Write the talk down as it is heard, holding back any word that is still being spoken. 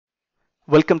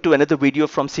Welcome to another video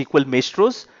from SQL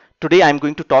Maestros. Today I'm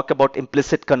going to talk about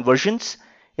implicit conversions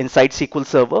inside SQL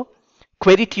Server.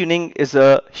 Query tuning is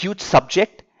a huge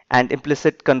subject and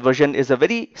implicit conversion is a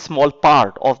very small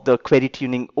part of the query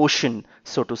tuning ocean,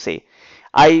 so to say.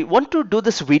 I want to do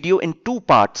this video in two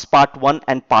parts, part 1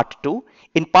 and part 2.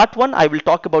 In part 1, I will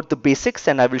talk about the basics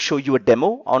and I will show you a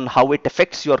demo on how it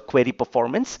affects your query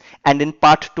performance. And in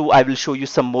part 2, I will show you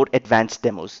some more advanced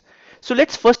demos. So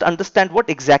let's first understand what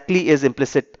exactly is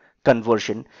implicit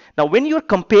conversion. Now, when you're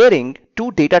comparing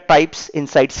two data types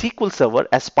inside SQL Server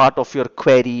as part of your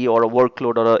query or a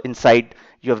workload or inside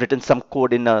you have written some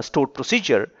code in a stored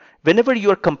procedure, whenever you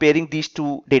are comparing these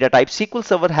two data types, SQL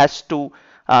Server has to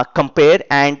compare,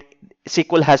 and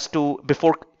SQL has to,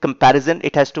 before comparison,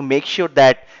 it has to make sure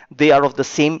that they are of the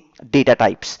same data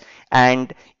types.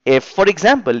 And if, for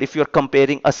example, if you're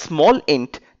comparing a small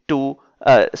int to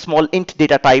a small int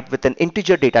data type with an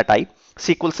integer data type,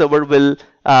 SQL Server will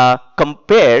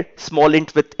compare small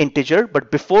int with integer,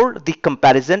 but before the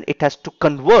comparison, it has to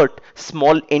convert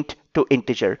small int to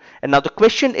integer. And now the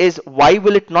question is, why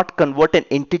will it not convert an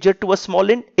integer to a small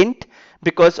int?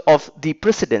 Because of the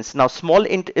precedence. Now, small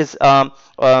int is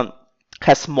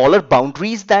has smaller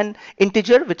boundaries than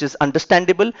integer, which is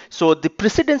understandable. So the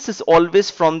precedence is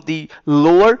always from the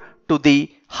lower to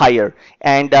the higher.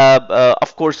 And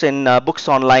of course, in books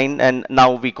online, and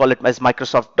now we call it as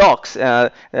Microsoft Docs,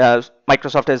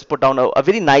 Microsoft has put down a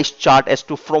very nice chart as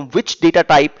to from which data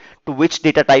type to which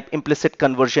data type implicit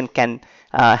conversion can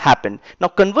happen. Now,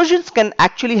 conversions can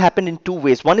actually happen in two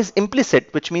ways. One is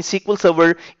implicit, which means SQL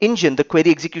Server engine, the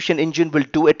query execution engine, will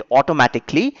do it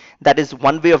automatically. That is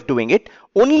one way of doing it,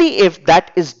 only if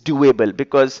that is doable,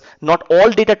 because not all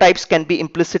data types can be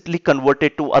implicitly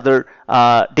converted to other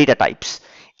data types.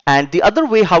 And the other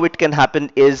way how it can happen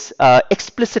is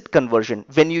explicit conversion.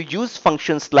 When you use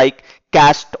functions like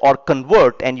cast or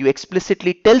convert and you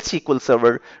explicitly tell SQL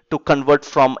Server to convert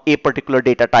from a particular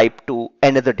data type to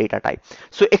another data type.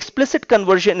 So explicit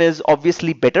conversion is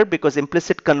obviously better, because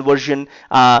implicit conversion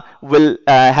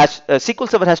SQL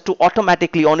Server has to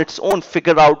automatically on its own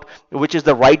figure out which is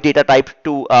the right data type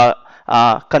to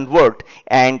convert,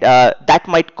 and that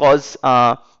might cause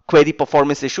query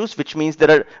performance issues, which means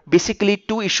there are basically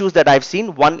two issues that I've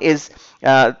seen. One is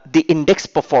the index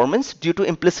performance. Due to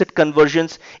implicit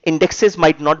conversions, indexes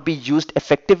might not be used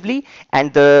effectively,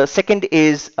 and the second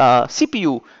is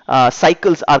CPU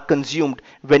cycles are consumed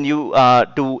when you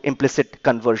do implicit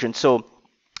conversion. So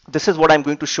this is what I'm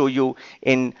going to show you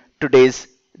in today's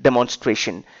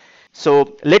demonstration.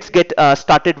 So let's get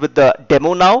started with the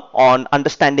demo now on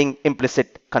understanding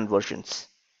implicit conversions.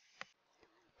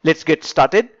 Let's get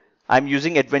started. I'm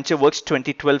using AdventureWorks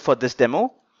 2012 for this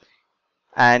demo.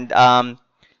 And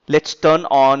let's turn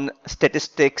on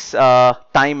statistics,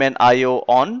 time and IO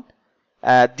on.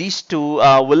 These two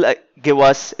will give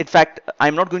us, in fact,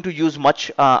 I'm not going to use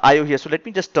much IO here. So let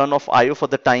me just turn off IO for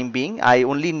the time being. I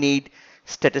only need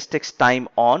statistics time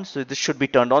on. So this should be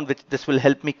turned on, which this will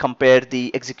help me compare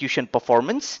the execution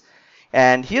performance.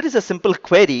 And here is a simple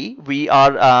query. We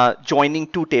are joining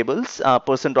two tables,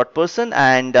 person.person,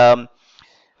 and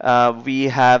we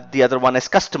have the other one as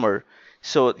customer.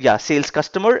 So yeah, sales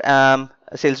customer,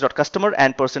 sales.customer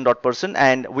and person.person,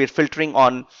 and we're filtering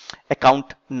on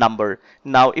account number.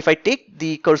 Now, if I take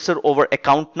the cursor over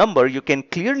account number, you can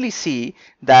clearly see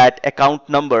that account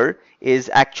number is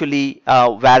actually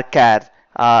varchar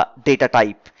data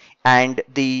type, and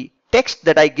the text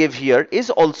that I give here is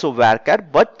also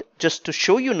varchar, but just to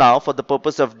show you now for the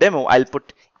purpose of demo, I'll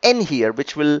put n here,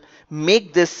 which will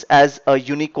make this as a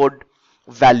Unicode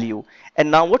value.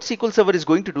 And now what SQL Server is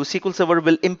going to do, SQL Server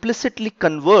will implicitly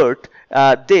convert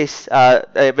this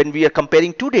when we are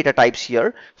comparing two data types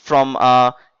here from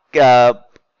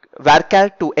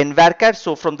varchar to nvarchar.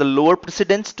 So from the lower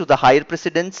precedence to the higher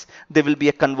precedence, there will be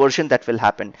a conversion that will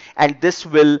happen, and this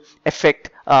will affect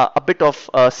a bit of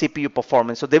CPU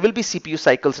performance. So there will be CPU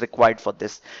cycles required for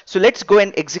this. So let's go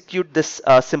and execute this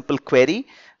simple query.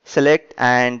 Select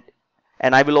and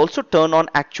I will also turn on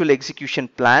actual execution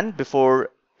plan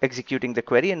before executing the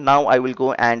query, and now I will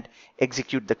go and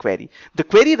execute the query. The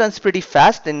query runs pretty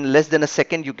fast. In less than a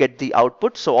second you get the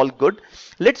output, so all good.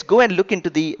 Let's go and look into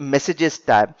the messages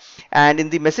tab, and in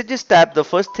the messages tab, the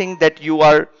first thing that you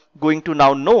are going to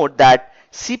now note that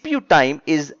CPU time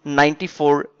is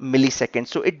 94 milliseconds.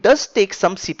 So it does take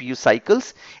some CPU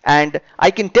cycles, and I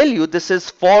can tell you this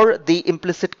is for the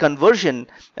implicit conversion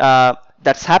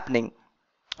that's happening.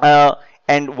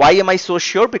 And why am I so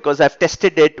sure? Because I've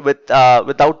tested it with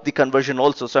without the conversion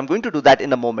also. So I'm going to do that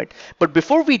in a moment. But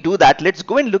before we do that, let's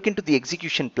go and look into the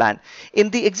execution plan. In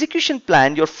the execution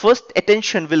plan, your first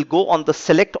attention will go on the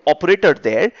select operator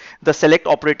there. The select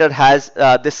operator has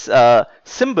this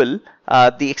symbol,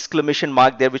 the exclamation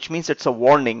mark there, which means it's a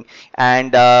warning.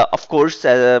 And of course,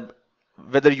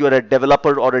 whether you are a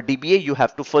developer or a DBA, you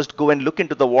have to first go and look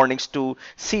into the warnings to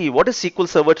see what is SQL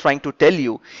Server trying to tell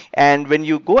you. And when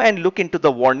you go and look into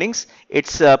the warnings,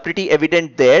 it's pretty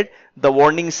evident there. The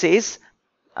warning says,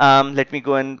 let me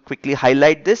go and quickly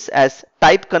highlight this as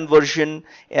type conversion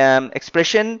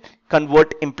expression,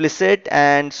 convert implicit,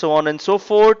 and so on and so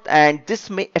forth. And this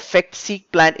may affect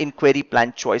seek plan in query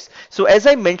plan choice. So as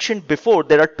I mentioned before,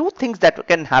 there are two things that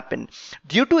can happen.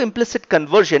 Due to implicit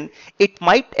conversion, it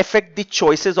might affect the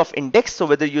choices of index. So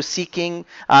whether you're seeking,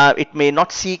 it may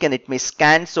not seek and it may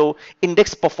scan. So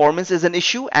index performance is an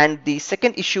issue. And the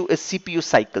second issue is CPU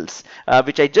cycles,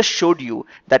 which I just showed you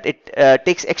that it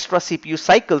takes extra CPU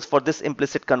cycles for this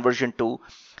implicit conversion to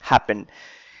happen.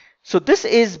 So this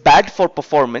is bad for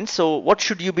performance. So what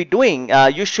should you be doing?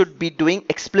 You should be doing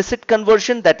explicit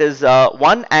conversion, that is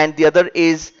one, and the other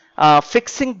is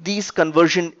fixing these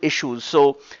conversion issues.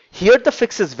 So here the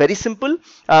fix is very simple.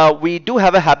 We do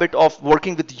have a habit of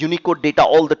working with Unicode data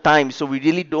all the time, so we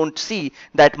really don't see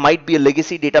that might be a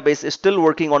legacy database is still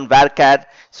working on varchar.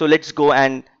 So let's go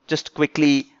and just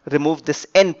quickly remove this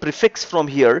n prefix from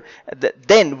here.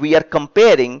 Then we are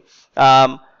comparing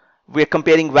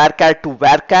varchar to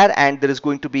varchar, and there is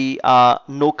going to be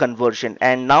no conversion.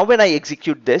 And now when I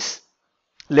execute this,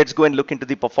 let's go and look into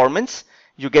the performance.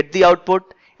 You get the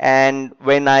output, and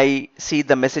when I see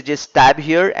the messages tab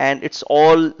here, and it's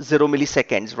all 0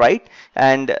 milliseconds, right?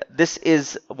 And this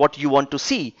is what you want to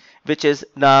see, which is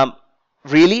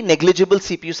really negligible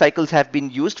CPU cycles have been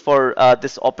used for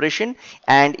this operation,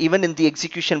 and even in the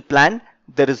execution plan,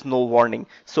 there is no warning.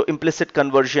 So implicit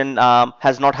conversion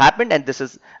has not happened, and this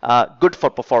is good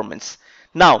for performance.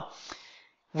 Now,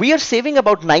 we are saving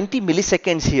about 90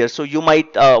 milliseconds here. So you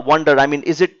might wonder, I mean,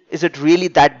 is it really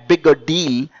that big a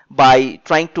deal by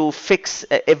trying to fix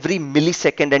every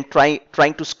millisecond and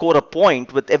trying to score a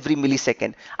point with every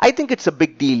millisecond? I think it's a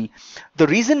big deal. The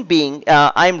reason being,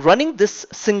 I'm running this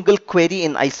single query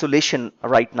in isolation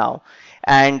right now.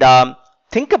 And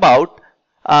think about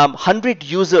 100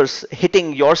 users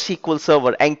hitting your SQL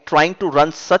Server and trying to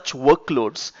run such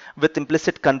workloads with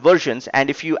implicit conversions. And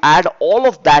if you add all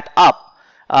of that up,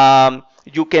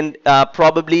 you can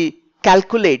probably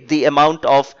calculate the amount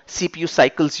of CPU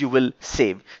cycles you will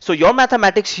save. So your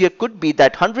mathematics here could be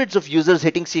that hundreds of users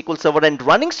hitting SQL Server and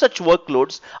running such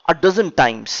workloads a dozen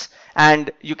times,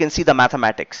 and you can see the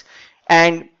mathematics.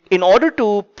 And in order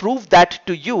to prove that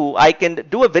to you, I can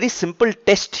do a very simple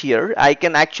test here. I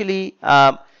can actually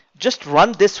just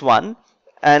run this one,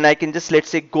 and I can just, let's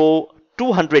say, go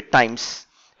 200 times.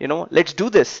 Let's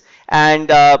do this. And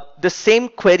the same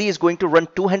query is going to run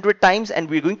 200 times, and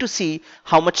we're going to see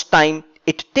how much time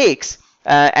it takes.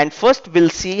 And first we'll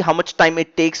see how much time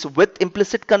it takes with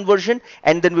implicit conversion,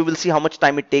 and then we will see how much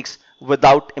time it takes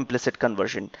without implicit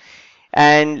conversion.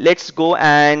 And let's go,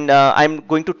 and I'm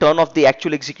going to turn off the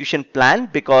actual execution plan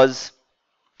because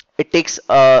it takes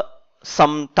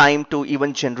some time to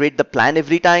even generate the plan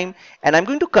every time. And I'm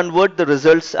going to convert the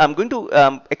results. I'm going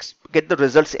to get the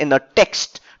results in a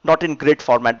text, not in grid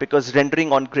format, because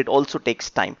rendering on grid also takes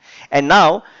time. And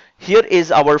now here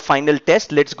is our final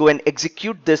test. Let's go and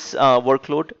execute this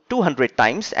workload 200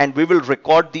 times, and we will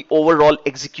record the overall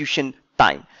execution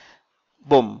time.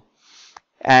 Boom.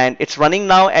 And it's running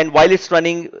now, and while it's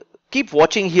running, keep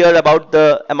watching here about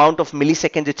the amount of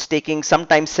milliseconds it's taking.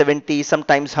 Sometimes 70,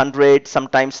 sometimes 100,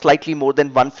 sometimes slightly more than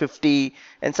 150,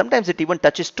 and sometimes it even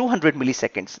touches 200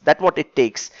 milliseconds. That's what it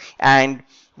takes. And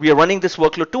we are running this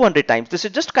workload 200 times. This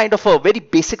is just kind of a very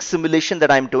basic simulation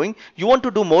that I'm doing. You want to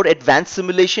do more advanced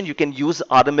simulation, you can use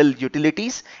RML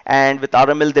utilities. And with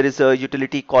RML, there is a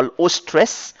utility called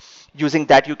ostress. Using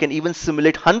that, you can even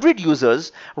simulate 100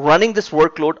 users running this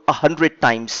workload 100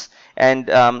 times. And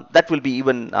that will be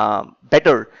even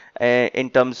better in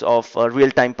terms of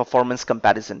real-time performance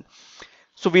comparison.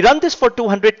 So we run this for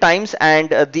 200 times, and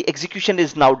the execution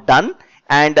is now done.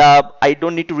 And I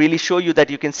don't need to really show you that.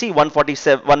 You can see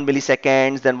 141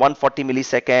 milliseconds, then 140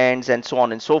 milliseconds, and so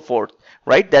on and so forth,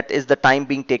 right? That is the time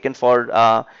being taken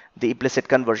for the implicit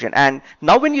conversion. And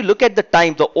now when you look at the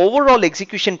time, the overall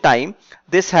execution time,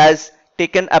 this has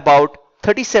taken about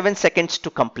 37 seconds to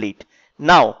complete.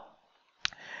 Now,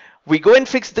 we go and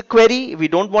fix the query. We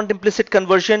don't want implicit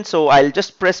conversion, so I'll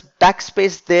just press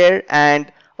backspace there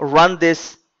and run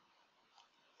this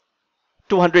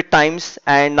 200 times,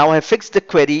 and now I have fixed the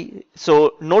query.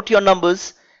 So note your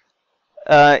numbers.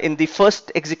 In the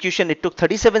first execution, it took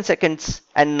 37 seconds,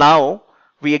 and now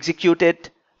we execute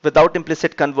it without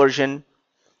implicit conversion.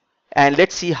 And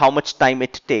let's see how much time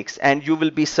it takes. And you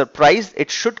will be surprised, it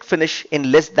should finish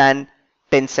in less than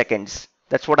 10 seconds.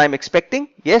 That's what I'm expecting.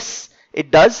 Yes,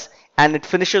 it does. And it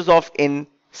finishes off in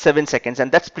 7 seconds. And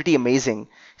that's pretty amazing.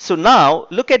 So now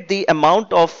look at the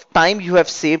amount of time you have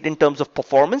saved in terms of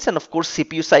performance and of course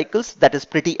CPU cycles. That is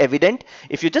pretty evident.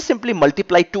 If you just simply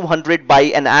multiply 200 by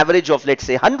an average of, let's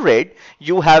say, 100,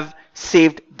 you have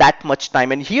saved that much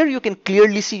time. And here you can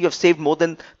clearly see you have saved more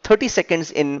than 30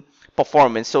 seconds in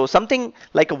performance. So something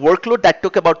like a workload that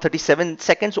took about 37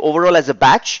 seconds overall as a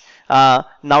batch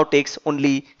now takes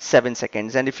only 7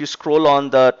 seconds. And if you scroll on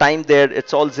the time there,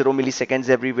 it's all 0 milliseconds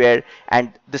everywhere.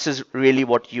 And this is really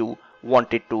what you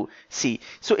wanted to see.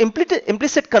 So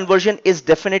implicit conversion is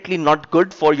definitely not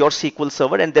good for your SQL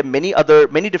Server, and there are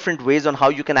many different ways on how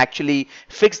you can actually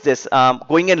fix this.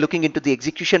 Going and looking into the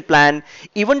execution plan,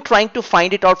 even trying to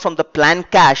find it out from the plan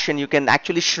cache, and you can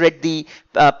actually shred the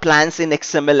plans in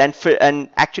XML and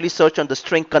actually search on the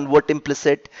string convert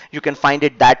implicit. You can find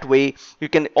it that way. You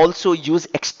can also use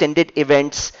extended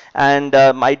events, and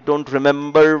I don't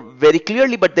remember very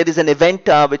clearly, but there is an event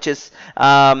which is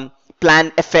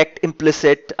plan effect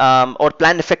implicit or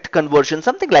plan effect conversion,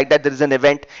 something like that. There is an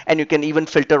event, and you can even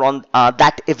filter on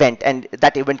that event, and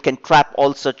that event can trap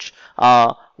all such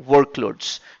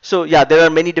workloads. So yeah, there are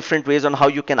many different ways on how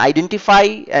you can identify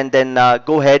and then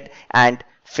go ahead and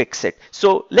fix it.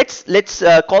 So let's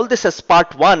call this as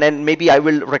part 1, and maybe I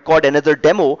will record another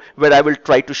demo where I will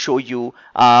try to show you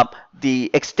the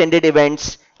extended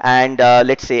events and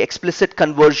let's say explicit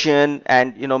conversion,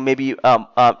 and maybe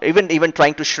even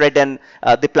trying to shred and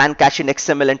the plan cache in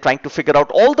XML and trying to figure out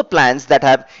all the plans that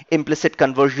have implicit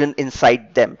conversion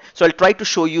inside them. So I'll try to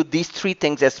show you these 3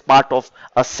 things as part of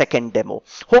a second demo.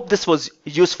 Hope this was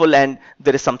useful and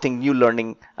there is something new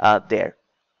learning there.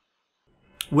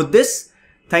 With this,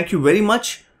 thank you very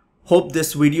much. Hope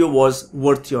this video was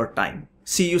worth your time.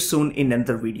 See you soon in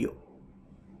another video.